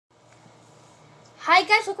Hi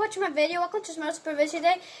guys, welcome to my video. Welcome to Esmeralda Super Video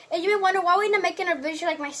today. And you may wonder why we're not making our videos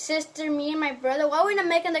like my sister, me, and my brother. Why we're not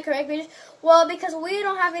making the correct videos? Well, because we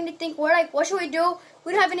don't have anything. We're like, what should we do?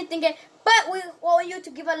 We don't have anything yet. But we want you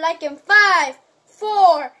to give a like in 5,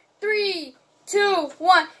 4, 3, 2,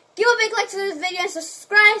 1. Give a big like to this video and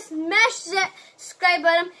subscribe. Smash that subscribe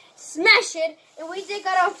button. Smash it. And we did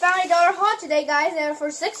got our Family Dollar haul today, guys. They're for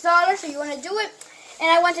 $6, so you want to do it.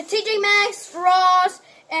 And I went to TJ Maxx, Ross,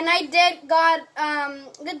 and I did got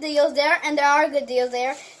good deals there, and there are good deals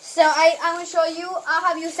there. So I'm going to show you, I'll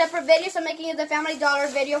have you separate videos. I'm making you the Family Dollar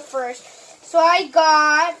video first. So I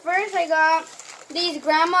got these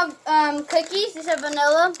grandma cookies. These are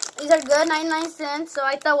vanilla. These are good, 99 cents. So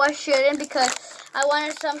I thought I shouldn't because I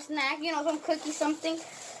wanted some snack, you know, some cookie something.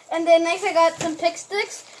 And then next I got some pick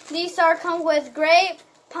sticks. These come with grape,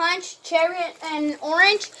 punch, cherry, and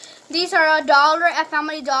orange. These are $1 at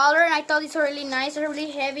Family Dollar, and I thought these were really nice. They're really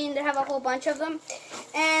heavy, and they have a whole bunch of them.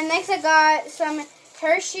 And next I got some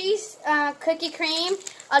Hershey's cookie cream,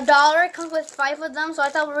 $1. It comes with 5 of them, so I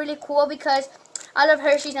thought they were really cool because I love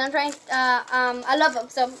Hershey's, and I'm trying, I love them,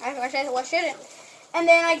 so I shouldn't. And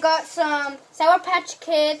then I got some Sour Patch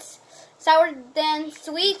Kids, Sour Den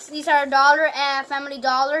Sweets. These are $1 at Family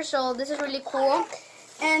Dollar, so this is really cool.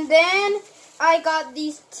 And then I got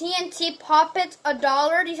these TNT Poppets,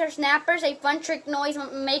 $1. These are snappers, a fun trick noise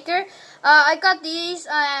maker. I got these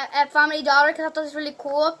at Family Dollar because I thought this was really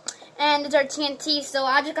cool. And these are TNT, so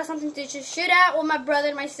I just got something to shoot at with my brother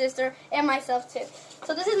and my sister and myself too.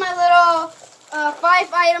 So this is my little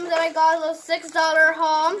 5 items that I got, a little $6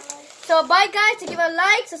 haul. So bye guys, to give a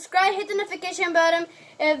like, subscribe, hit the notification button.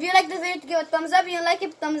 If you like this video, to give a thumbs up. If you don't like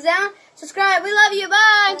it, thumbs down. Subscribe. We love you.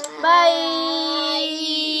 Bye. Bye.